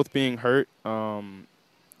JP both being hurt.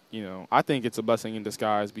 I think it's a blessing in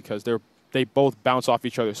disguise because they both bounce off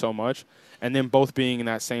each other so much, and then both being in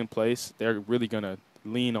that same place, they're really gonna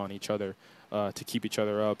lean on each other. To keep each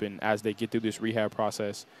other up, and as they get through this rehab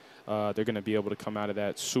process, they're going to be able to come out of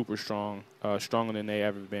that super strong, stronger than they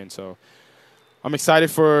ever been. So I'm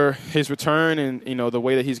excited for his return and, the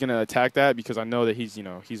way that he's going to attack that because I know that he's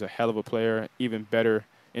a hell of a player, even better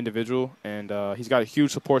individual, and he's got a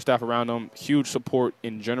huge support staff around him, huge support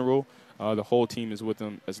in general. The whole team is with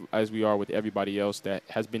him as we are with everybody else that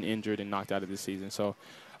has been injured and knocked out of this season. So,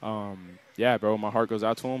 yeah, bro, my heart goes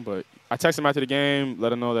out to him. But I text him after the game,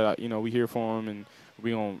 let him know that, we here for him and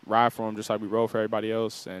we going to ride for him just like we rode for everybody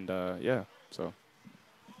else. And, yeah, so.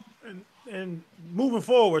 And moving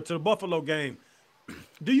forward to the Buffalo game,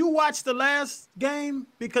 do you watch the last game?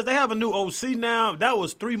 Because they have a new OC now. That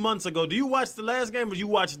was 3 months ago. Do you watch the last game or do you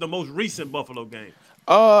watch the most recent Buffalo game?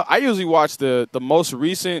 I usually watch the most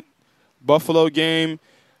recent Buffalo game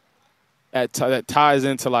that ties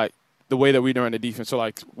into, like, the way that we run the defense. So,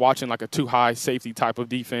 like, watching, like, a too-high safety type of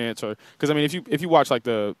defense. Or because, I mean, if you watch, like,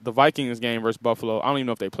 the Vikings game versus Buffalo, I don't even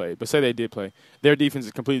know if they played, but say they did play, their defense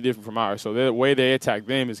is completely different from ours. So the way they attack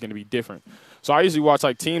them is going to be different. So I usually watch,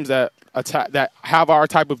 like, teams that have our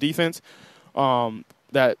type of defense,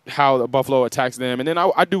 that how the Buffalo attacks them. And then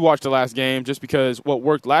I do watch the last game just because what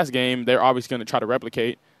worked last game, they're obviously going to try to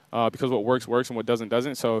replicate because what works and what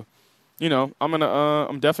doesn't. So,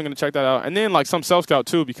 I'm definitely gonna check that out, and then like some self scout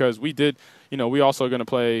too because we did, we also gonna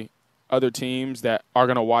play other teams that are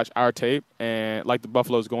gonna watch our tape and like the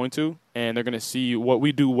Buffalo's going to, and they're gonna see what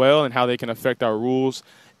we do well and how they can affect our rules,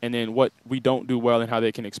 and then what we don't do well and how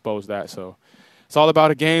they can expose that. So it's all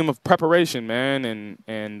about a game of preparation, man,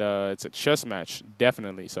 and it's a chess match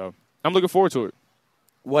definitely. So I'm looking forward to it.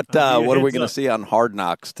 What are we going to see on Hard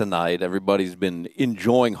Knocks tonight? Everybody's been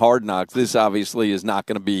enjoying Hard Knocks. This obviously is not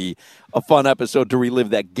going to be a fun episode to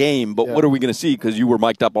relive that game, but what are we going to see? Because you were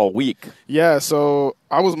mic'd up all week. Yeah, so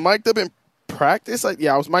I was mic'd up in practice. I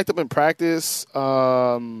was mic'd up in practice.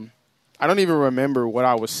 I don't even remember what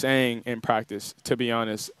I was saying in practice, to be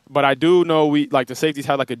honest. But I do know the safeties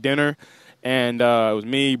had like a dinner, and it was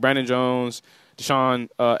me, Brandon Jones, Deshaun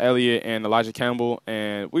Elliott, and Elijah Campbell,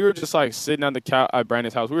 and we were just like sitting on the couch at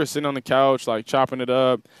Brandon's house. We were sitting on the couch, like chopping it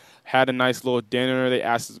up, had a nice little dinner. They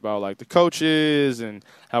asked us about like the coaches and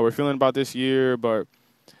how we're feeling about this year, but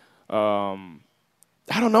I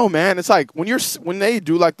don't know, man. It's like when they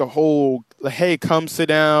do like the whole hey, come sit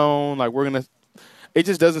down, like it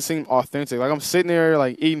just doesn't seem authentic. Like I'm sitting there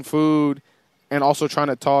like eating food and also trying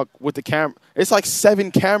to talk with the camera. It's like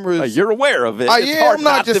 7 cameras. You're aware of it. It's hard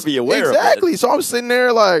not to be aware of it. Exactly. So I'm sitting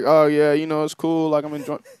there like, oh, yeah, it's cool. Like, I'm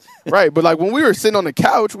enjoying. Right, but like when we were sitting on the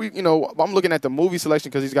couch, I'm looking at the movie selection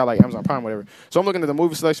because he's got like Amazon Prime, whatever. So I'm looking at the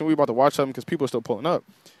movie selection. We were about to watch something because people are still pulling up.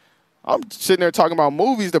 I'm sitting there talking about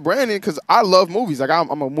movies to Brandon because I love movies. Like I'm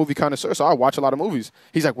a movie connoisseur, so I watch a lot of movies.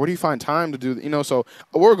 He's like, where do you find time to do, so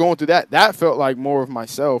we're going through that. That felt like more of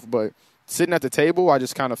myself, but sitting at the table, I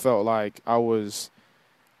just kind of felt like I was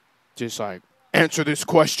just like, answer this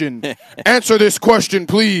question. Answer this question,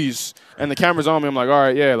 please. And the camera's on me. I'm like, all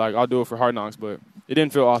right, yeah, like I'll do it for Hard Knocks, but it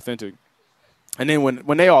didn't feel authentic. And then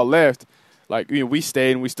when they all left, like we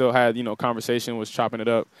stayed and we still had, conversation, was chopping it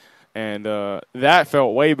up. And that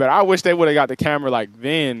felt way better. I wish they would have got the camera like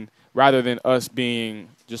then rather than us being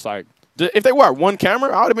just like, if they were at one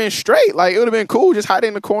camera, I would have been straight. Like, it would have been cool just hiding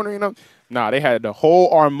in the corner, Nah, they had the whole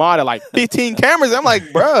armada, like 15 cameras. I'm like,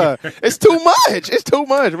 bruh, it's too much. It's too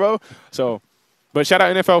much, bro. So, but shout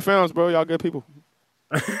out NFL Films, bro. Y'all good people.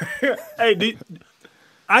 Hey,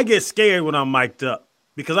 I get scared when I'm mic'd up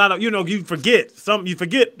because I don't, you forget something. You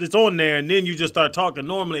forget it's on there, and then you just start talking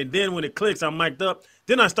normally. And then when it clicks, I'm mic'd up.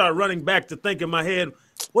 Then I start running back to think in my head,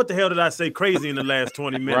 what the hell did I say crazy in the last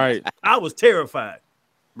 20 minutes? Right. I was terrified.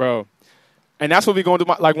 Bro. And that's what we going to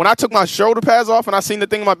do. Like, when I took my shoulder pads off and I seen the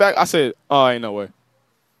thing in my back, I said, oh, ain't no way.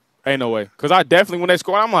 Ain't no way. Because I definitely, when they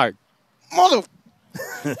scored, I'm like, mother.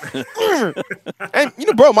 And,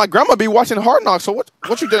 bro, my grandma be watching Hard Knocks, so what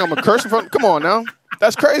you think? I'm going to curse in front? Come on now.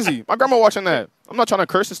 That's crazy. My grandma watching that. I'm not trying to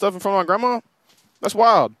curse and stuff in front of my grandma. That's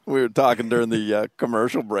wild. We were talking during the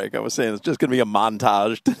commercial break. I was saying it's just going to be a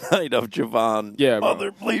montage tonight of Jevon. Yeah,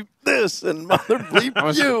 mother bleep this and mother bleep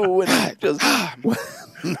you, and just.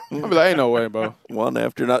 I'll be like, ain't no way, bro. One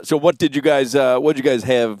after another. So, what did you guys? What did you guys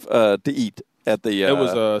have to eat at the? It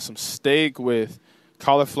was some steak with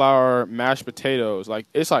cauliflower mashed potatoes. Like,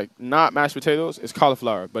 it's like not mashed potatoes. It's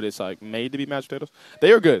cauliflower, but it's like made to be mashed potatoes.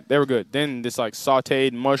 They were good. Then this like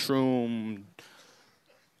sautéed mushroom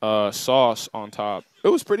sauce on top. It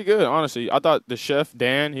was pretty good, honestly. I thought the chef,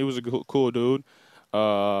 Dan, he was a cool dude.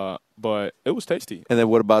 But it was tasty. And then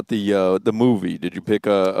what about the movie? Did you pick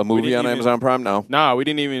a movie on Amazon Prime? No. Nah, we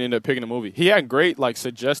didn't even end up picking a movie. He had great like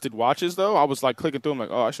suggested watches though. I was like clicking through them like,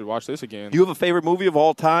 oh, I should watch this again. Do you have a favorite movie of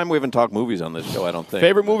all time? We haven't talked movies on this show, I don't think.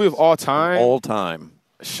 Favorite movie of all time? All time.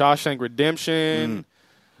 Shawshank Redemption,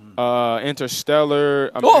 Interstellar,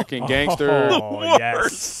 American Gangster. Oh,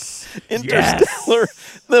 yes. Interstellar,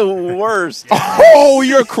 the worst. Oh,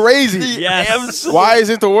 you're crazy. Yes. Why is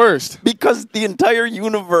it the worst? Because the entire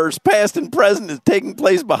universe, past and present, is taking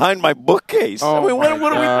place behind my bookcase. Oh, I mean,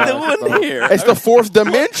 what are we doing here? It's the fourth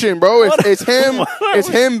dimension, bro. It's him. It's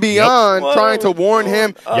him beyond trying to warn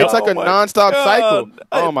him. It's like a nonstop cycle.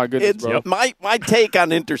 Oh my goodness, bro. My take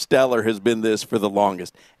on Interstellar has been this for the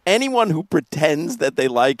longest. Anyone who pretends that they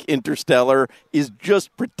like Interstellar is just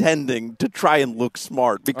pretending to try and look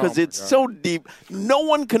smart because it's so deep. No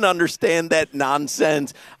one can understand that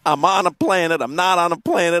nonsense. I'm on a planet. I'm not on a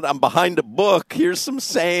planet. I'm behind a book. Here's some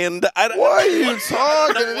sand. What are you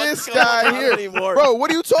talking to this guy here? Anymore. Bro, what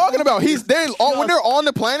are you talking about? He's there. When they're on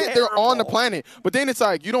the planet, they're on the planet. But then it's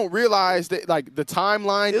like you don't realize that like the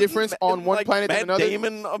timeline difference on one planet Matt than another.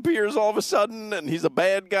 Damon appears all of a sudden, and he's a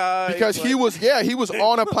bad guy. Because he was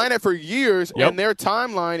on a planet for years, and their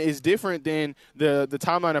timeline is different than the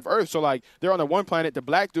timeline of Earth. So like they're on the one planet, the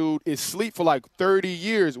black dude is asleep for like 30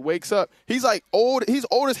 years, wakes up. He's like old. He's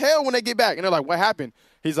old as hell when they get back, and they're like, "What happened?"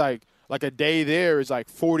 He's like a day there is like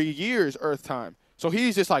 40 years Earth time. So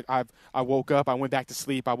he's just like, I woke up, I went back to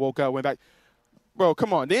sleep, I woke up, went back. Bro,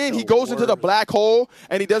 come on. Then he goes into the black hole,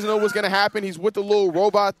 and he doesn't know what's going to happen. He's with the little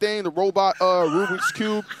robot thing, the robot Rubik's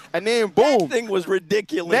Cube, and then boom. That thing was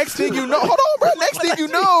ridiculous. Next thing you know, hold on, bro. Next thing you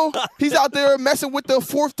know, he's out there messing with the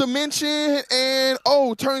fourth dimension, and,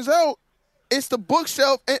 turns out it's the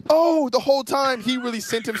bookshelf, and, the whole time he really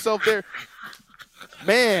sent himself there.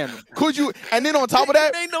 Man, could you? And then on top of that,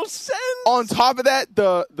 it made no sense. On top of that,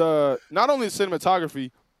 the not only the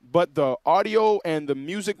cinematography, but the audio and the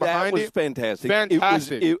music behind it was fantastic.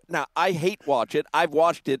 Fantastic. Now, I hate watch it. I've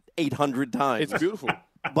watched it 800 times. It's beautiful.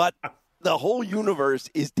 But the whole universe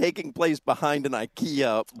is taking place behind an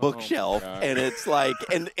IKEA bookshelf, and it's like,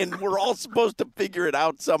 and we're all supposed to figure it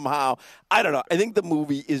out somehow. I don't know. I think the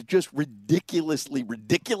movie is just ridiculously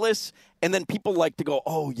ridiculous. And then people like to go,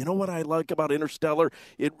 oh, you know what I like about Interstellar?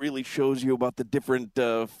 It really shows you about the different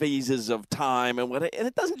phases of time and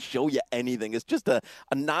it doesn't show you anything. It's just a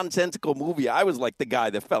nonsensical movie. I was like the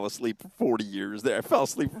guy that fell asleep for 40 years there. I fell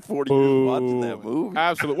asleep for 40 years watching that movie.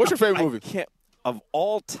 Absolutely. What's your favorite movie? Of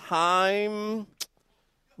all time,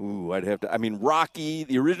 I'd have to. I mean, Rocky,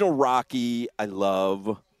 the original Rocky, I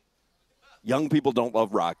love. Young people don't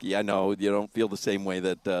love Rocky. I know you don't feel the same way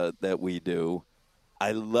that we do.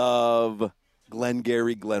 I love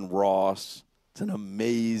Glengarry Glen Ross. It's an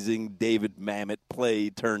amazing David Mamet play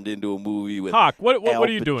turned into a movie with Hoch, what Al are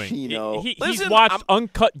you doing? Pacino. He's watched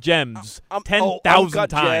Uncut Gems 10,000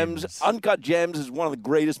 times. Uncut Gems is one of the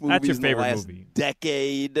greatest movies That's your favorite in the last movie.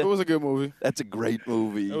 decade. It was a good movie. That's a great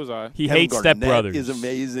movie. It was all right. He Kevin hates Step Garnett Brothers. is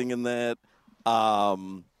amazing in that.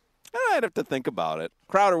 I'd have to think about it.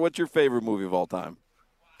 Crowder, what's your favorite movie of all time?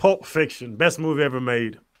 Pulp Fiction, best movie ever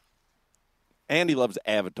made. Andy loves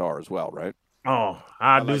Avatar as well, right? Oh,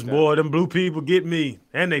 boy, them blue people get me.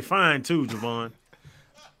 And they fine, too, Jevon.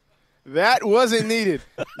 That wasn't needed.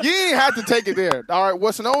 You ain't have to take it there. All right,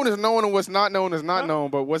 what's known is known and what's not known is not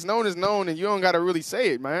known. But what's known is known, and you don't got to really say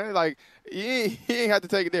it, man. Like, you ain't have to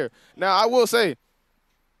take it there. Now, I will say,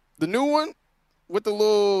 the new one with the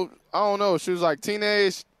little, I don't know, she was like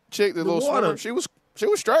teenage chick, the little swimmer. She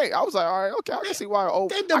was straight. I was like, all right, okay, I can see why. I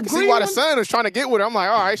can see why the son was trying to get with her. I'm like,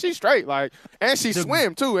 all right, she's straight. Like, and she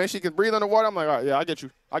swim too, and she can breathe underwater. I'm like, all right, yeah, I get you.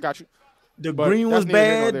 I got you. The green one's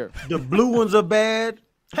bad. The blue ones are bad.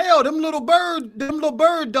 Hell, them little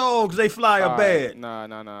bird dogs they fly are bad.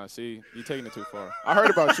 Nah. See, you're taking it too far. I heard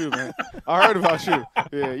about you, man. I heard about you.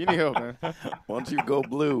 Yeah, you need help, man. Once you go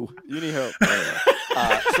blue, you need help.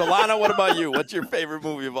 Solana, what about you? What's your favorite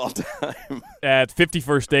movie of all time? At 50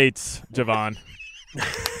 First Dates, Jevon.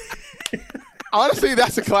 Honestly,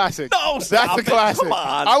 that's a classic. No, that's a classic. Come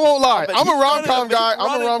on. I won't lie. I'm a rom-com guy.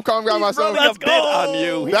 I'm a rom-com guy myself. Let's go on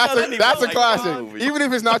you. That's a classic. Even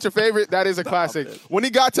if it's not your favorite, that is a classic. When he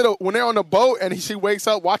got to when they're on the boat and she wakes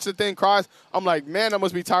up, watch the thing, cries. I'm like, man, that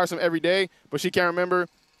must be tiresome every day. But she can't remember.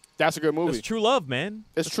 That's a good movie. It's true love, man.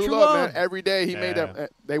 It's true love, man. Every day he made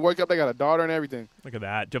that. They wake up, they got a daughter and everything. Look at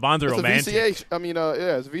that. Jevon's a romantic. It's a VCH. I mean,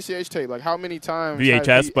 yeah, it's a VCH tape. Like how many times?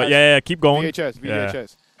 VHS, but yeah, keep going. VHS. Yeah.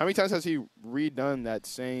 How many times has he redone that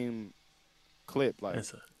same clip? Like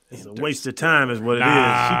it's a waste of time, is what it is.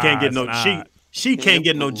 She can't get no She can't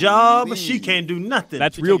get no job. She can't do nothing.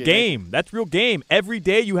 That's real game. That's real game. Every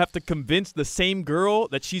day you have to convince the same girl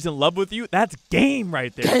that she's in love with you. That's game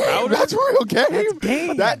right there. That's real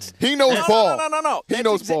game. That's game. He knows ball. No. He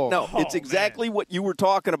knows ball. No, it's exactly what you were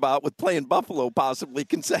talking about with playing Buffalo possibly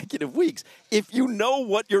consecutive weeks. If you know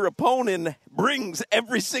what your opponent brings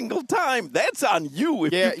every single time, that's on you.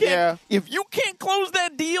 If you can't close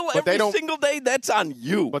that deal every single day, that's on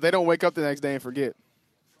you. But they don't wake up the next day and forget.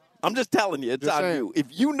 I'm just telling you, it's on you. If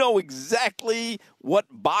you know exactly what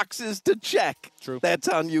boxes to check, that's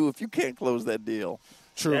on you if you can't close that deal.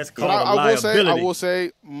 True. That's called liability. I will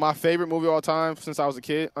say my favorite movie of all time since I was a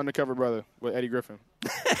kid, Undercover Brother with Eddie Griffin.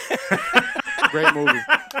 Great movie.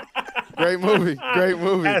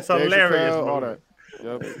 That's hilarious. All that.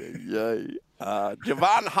 Yay.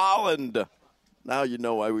 Jevon Holland. Now you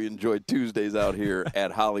know why we enjoy Tuesdays out here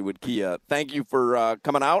at Hollywood Kia. Thank you for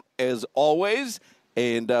coming out, as always.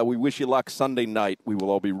 And we wish you luck Sunday night. We will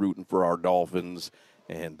all be rooting for our Dolphins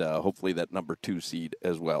and hopefully that number 2 seed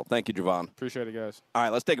as well. Thank you, Jevon. Appreciate it, guys. All right,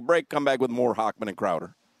 let's take a break. Come back with more Hochman and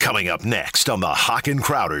Crowder. Coming up next on the Hoch and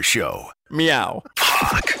Crowder Show. Meow.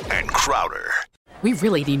 Hoch and Crowder. We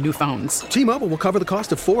really need new phones. T-Mobile will cover the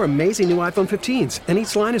cost of 4 amazing new iPhone 15s, and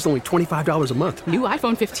each line is only $25 a month. New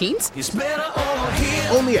iPhone 15s? It's better over here.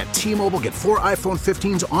 Only at T-Mobile, get 4 iPhone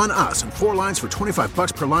 15s on us and 4 lines for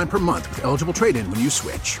 $25 per line per month with eligible trade-in when you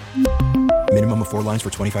switch. Minimum of 4 lines for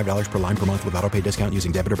 $25 per line per month with autopay discount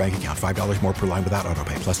using debit or bank account. $5 more per line without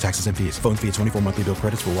autopay, plus taxes and fees. Phone fee at 24 monthly bill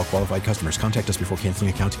credits for well-qualified customers. Contact us before canceling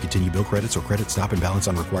account to continue bill credits or credit stop and balance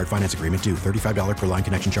on required finance agreement due. $35 per line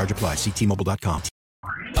connection charge applies. See T-Mobile.com.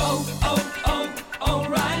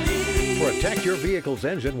 O'Reilly. Protect your vehicle's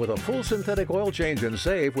engine with a full synthetic oil change and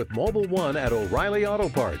save with Mobile One at O'Reilly Auto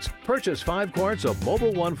Parts. Purchase 5 quarts of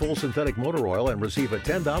Mobile One full synthetic motor oil and receive a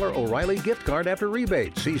 $10 O'Reilly gift card after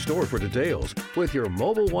rebate. See store for details. With your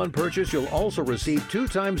Mobile One purchase, you'll also receive 2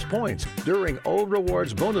 times points during O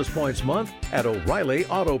Rewards Bonus Points Month at O'Reilly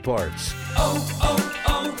Auto Parts.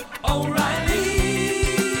 O'Reilly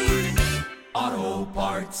Auto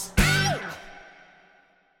Parts.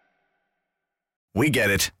 We get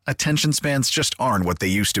it. Attention spans just aren't what they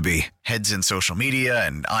used to be. Heads in social media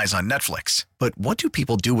and eyes on Netflix. But what do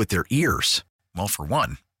people do with their ears? Well, for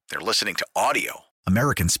one, they're listening to audio.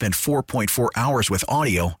 Americans spend 4.4 hours with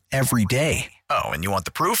audio every day. Oh, and you want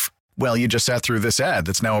the proof? Well, you just sat through this ad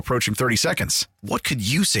that's now approaching 30 seconds. What could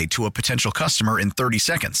you say to a potential customer in 30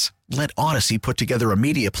 seconds? Let Odyssey put together a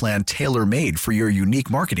media plan tailor-made for your unique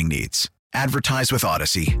marketing needs. Advertise with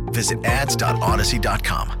Odyssey. Visit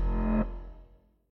ads.odyssey.com.